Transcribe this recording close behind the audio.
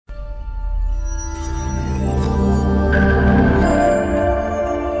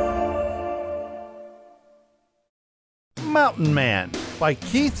Mountain Man by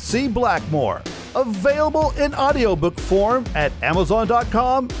Keith C. Blackmore. Available in audiobook form at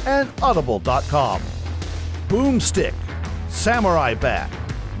Amazon.com and Audible.com. Boomstick, Samurai Bat,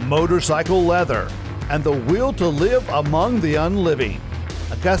 Motorcycle Leather, and the Will to Live Among the Unliving.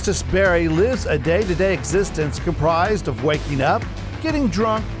 Augustus Berry lives a day-to-day existence comprised of waking up, getting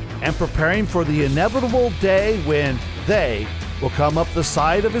drunk, and preparing for the inevitable day when they will come up the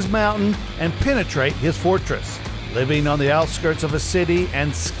side of his mountain and penetrate his fortress. Living on the outskirts of a city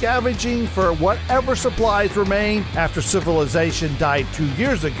and scavenging for whatever supplies remain after civilization died 2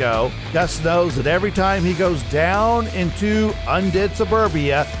 years ago, Gus knows that every time he goes down into undead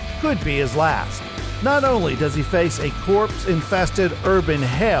suburbia could be his last. Not only does he face a corpse-infested urban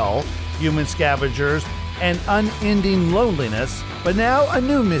hell, human scavengers, and unending loneliness, but now a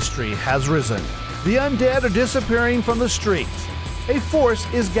new mystery has risen. The undead are disappearing from the streets. A force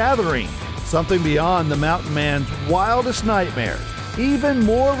is gathering, something beyond the Mountain Man's wildest nightmares, even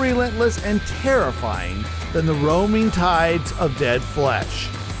more relentless and terrifying than the roaming tides of dead flesh.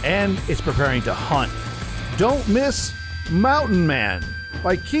 And it's preparing to hunt. Don't miss Mountain Man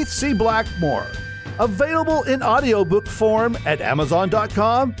by Keith C. Blackmore. Available in audiobook form at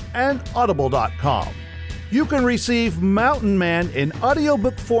Amazon.com and Audible.com. You can receive Mountain Man in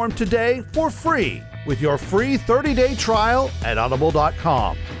audiobook form today for free with your free 30-day trial at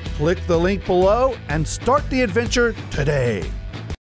Audible.com. Click the link below and start the adventure today.